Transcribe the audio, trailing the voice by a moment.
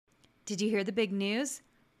Did you hear the big news?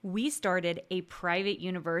 We started a private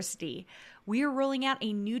university. We are rolling out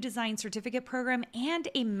a new design certificate program and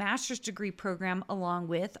a master's degree program along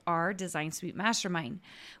with our Design Suite Mastermind.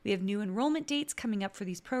 We have new enrollment dates coming up for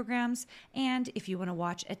these programs. And if you want to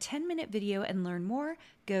watch a 10-minute video and learn more,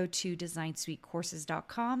 go to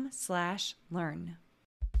designsuitecourses.com/learn.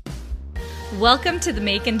 Welcome to the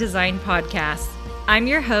Make and Design Podcast. I'm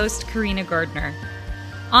your host, Karina Gardner.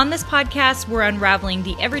 On this podcast, we're unraveling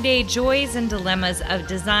the everyday joys and dilemmas of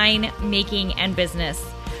design, making, and business.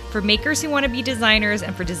 For makers who want to be designers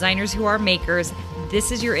and for designers who are makers, this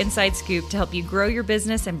is your inside scoop to help you grow your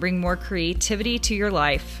business and bring more creativity to your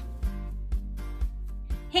life.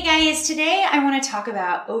 Hey guys, today I want to talk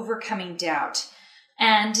about overcoming doubt.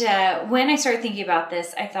 And when I started thinking about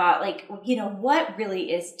this, I thought, what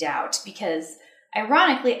really is doubt? Because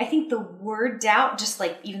ironically, I think the word doubt, just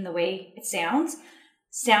like even the way it sounds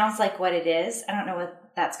like what it is. I don't know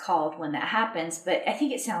what that's called when that happens, but I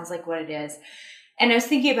think it sounds like what it is. And I was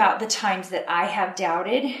thinking about the times that I have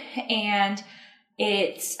doubted, and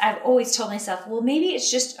I've always told myself, well, maybe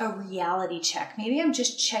it's just a reality check. Maybe I'm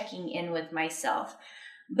just checking in with myself.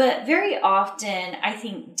 But very often I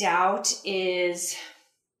think doubt it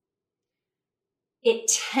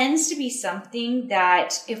tends to be something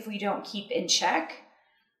that if we don't keep in check,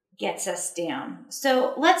 gets us down.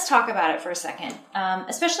 So let's talk about it for a second,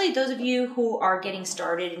 especially those of you who are getting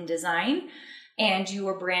started in design and you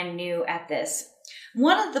are brand new at this.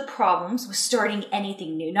 One of the problems with starting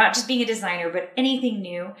anything new, not just being a designer, but anything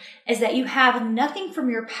new, is that you have nothing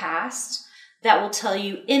from your past that will tell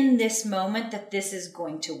you in this moment that this is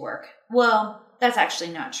going to work. Well, that's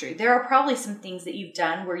actually not true. There are probably some things that you've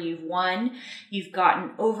done where you've won, you've gotten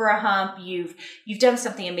over a hump, you've done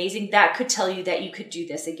something amazing that could tell you that you could do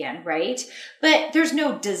this again, right? But there's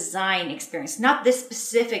no design experience, not this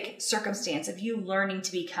specific circumstance of you learning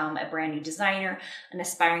to become a brand new designer, an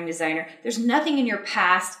aspiring designer. There's nothing in your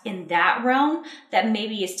past in that realm that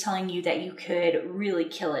maybe is telling you that you could really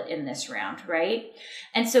kill it in this round, right?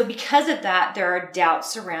 And so because of that, there are doubts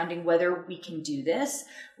surrounding whether we can do this,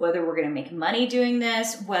 whether we're going to make money doing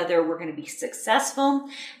this, whether we're going to be successful.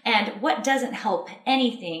 And what doesn't help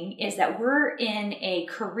anything is that we're in a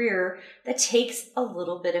career that takes a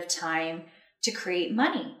little bit of time to create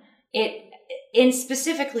money. In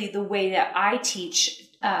specifically the way that I teach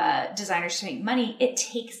designers to make money, it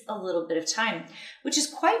takes a little bit of time, which is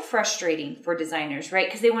quite frustrating for designers, right?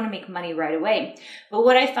 Because they want to make money right away. But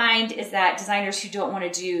what I find is that designers who don't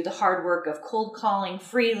want to do the hard work of cold calling,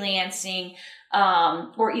 freelancing,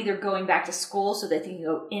 or either going back to school so that they can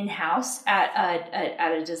go in-house at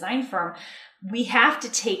a design firm, we have to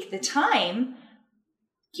take the time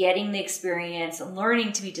getting the experience,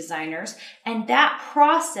 learning to be designers. And that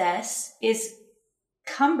process is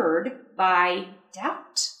cumbered by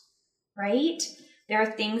doubt, right? There are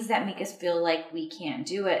things that make us feel like we can't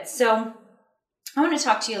do it. So I want to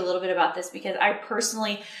talk to you a little bit about this because I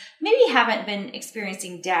personally maybe haven't been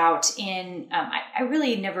experiencing doubt in, I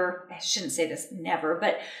shouldn't say this never,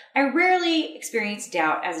 but I rarely experienced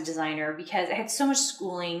doubt as a designer because I had so much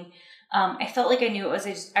schooling. I felt like I knew what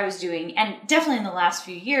I was doing. And definitely in the last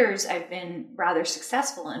few years, I've been rather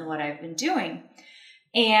successful in what I've been doing.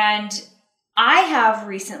 And I have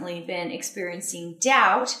recently been experiencing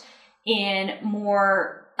doubt in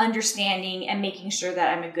more understanding and making sure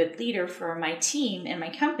that I'm a good leader for my team and my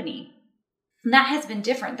company. And that has been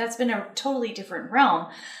different. That's been a totally different realm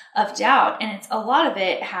of doubt. And a lot of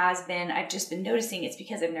it has been, I've just been noticing it's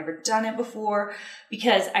because I've never done it before,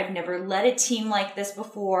 because I've never led a team like this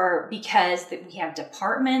before, because we have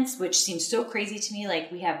departments, which seems so crazy to me.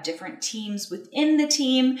 Like we have different teams within the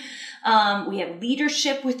team. We have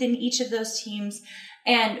leadership within each of those teams.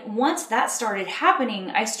 And once that started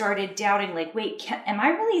happening, I started doubting, am I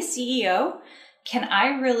really a CEO? Can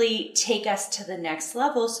I really take us to the next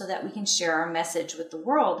level so that we can share our message with the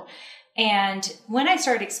world? And when I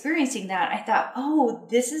started experiencing that, I thought, oh,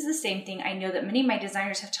 this is the same thing. I know that many of my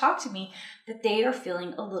designers have talked to me that they are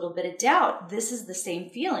feeling a little bit of doubt. This is the same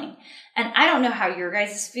feeling. And I don't know how your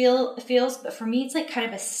guys' feels, but for me, it's like kind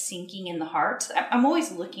of a sinking in the heart. I'm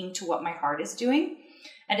always looking to what my heart is doing.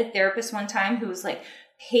 I had a therapist one time who was like,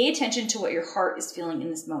 pay attention to what your heart is feeling in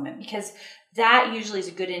this moment, because that usually is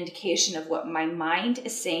a good indication of what my mind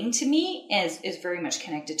is saying to me is very much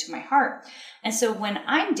connected to my heart. And so when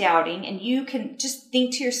I'm doubting, and you can just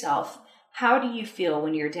think to yourself, how do you feel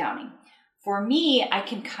when you're doubting? For me, I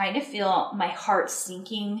can kind of feel my heart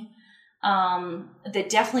sinking.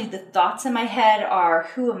 Definitely the thoughts in my head are,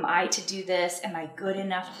 who am I to do this? Am I good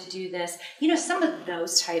enough to do this? Some of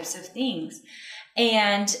those types of things.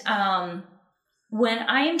 And when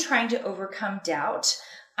I am trying to overcome doubt,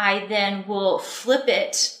 I then will flip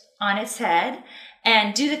it on its head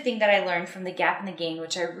and do the thing that I learned from The Gap and the Gain,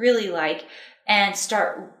 which I really like, and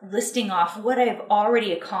start listing off what I've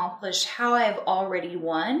already accomplished, how I've already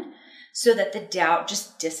won, so that the doubt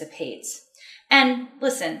just dissipates. And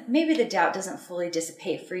listen, maybe the doubt doesn't fully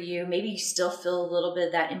dissipate for you. Maybe you still feel a little bit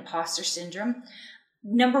of that imposter syndrome.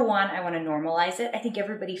 Number one, I want to normalize it. I think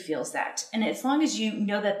everybody feels that. And as long as you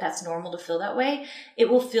know that that's normal to feel that way, it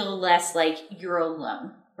will feel less like you're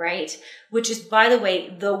alone, right? Which is, by the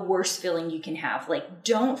way, the worst feeling you can have. Like,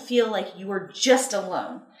 don't feel like you are just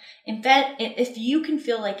alone. In fact, if you can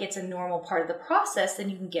feel like it's a normal part of the process, then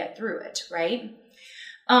you can get through it, right?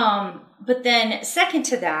 But then second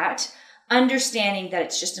to that, understanding that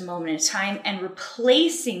it's just a moment in time and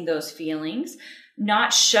replacing those feelings,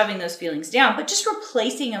 not shoving those feelings down, but just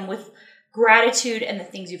replacing them with gratitude and the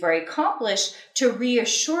things you've already accomplished to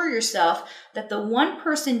reassure yourself that the one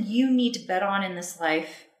person you need to bet on in this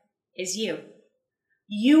life is you.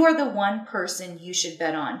 You are the one person you should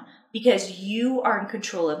bet on because you are in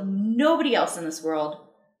control of nobody else in this world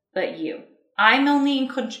but you. I'm only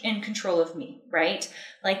in control of me, right?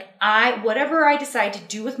 Like whatever I decide to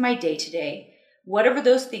do with my day today, whatever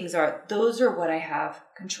those things are, those are what I have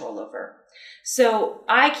control over. So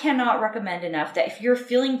I cannot recommend enough that if you're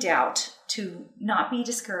feeling doubt, to not be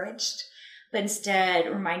discouraged, but instead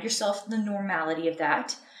remind yourself of the normality of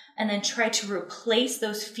that, and then try to replace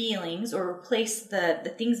those feelings or replace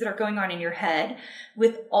the things that are going on in your head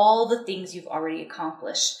with all the things you've already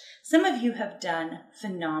accomplished. Some of you have done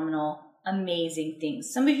phenomenal, amazing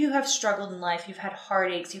things. Some of you have struggled in life. You've had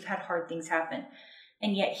heartaches. You've had hard things happen.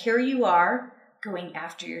 And yet here you are going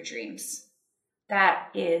after your dreams. That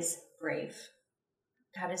is brave.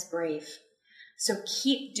 That is brave. So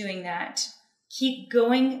keep doing that. Keep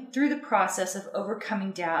going through the process of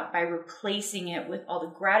overcoming doubt by replacing it with all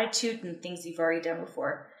the gratitude and things you've already done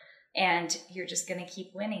before. And you're just going to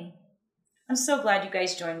keep winning. I'm so glad you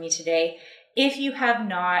guys joined me today. If you have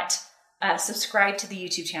not subscribed to the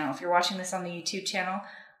YouTube channel, if you're watching this on the YouTube channel,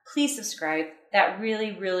 please subscribe. That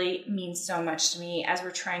really, really means so much to me as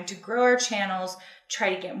we're trying to grow our channels,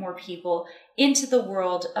 try to get more people into the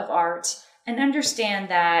world of art, and understand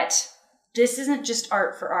that this isn't just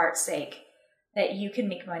art for art's sake, that you can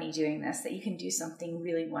make money doing this, that you can do something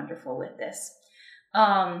really wonderful with this.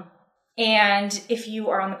 And if you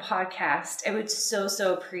are on the podcast, I would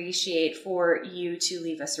so appreciate for you to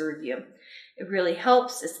leave us a review. It really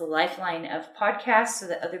helps. It's the lifeline of podcasts so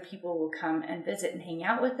that other people will come and visit and hang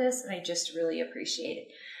out with us. And I just really appreciate it.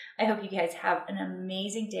 I hope you guys have an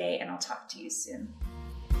amazing day, and I'll talk to you soon.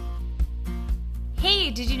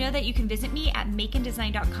 Hey, did you know that you can visit me at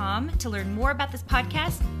makeanddesign.com to learn more about this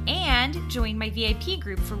podcast and join my VIP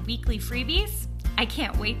group for weekly freebies? I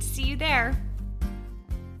can't wait to see you there.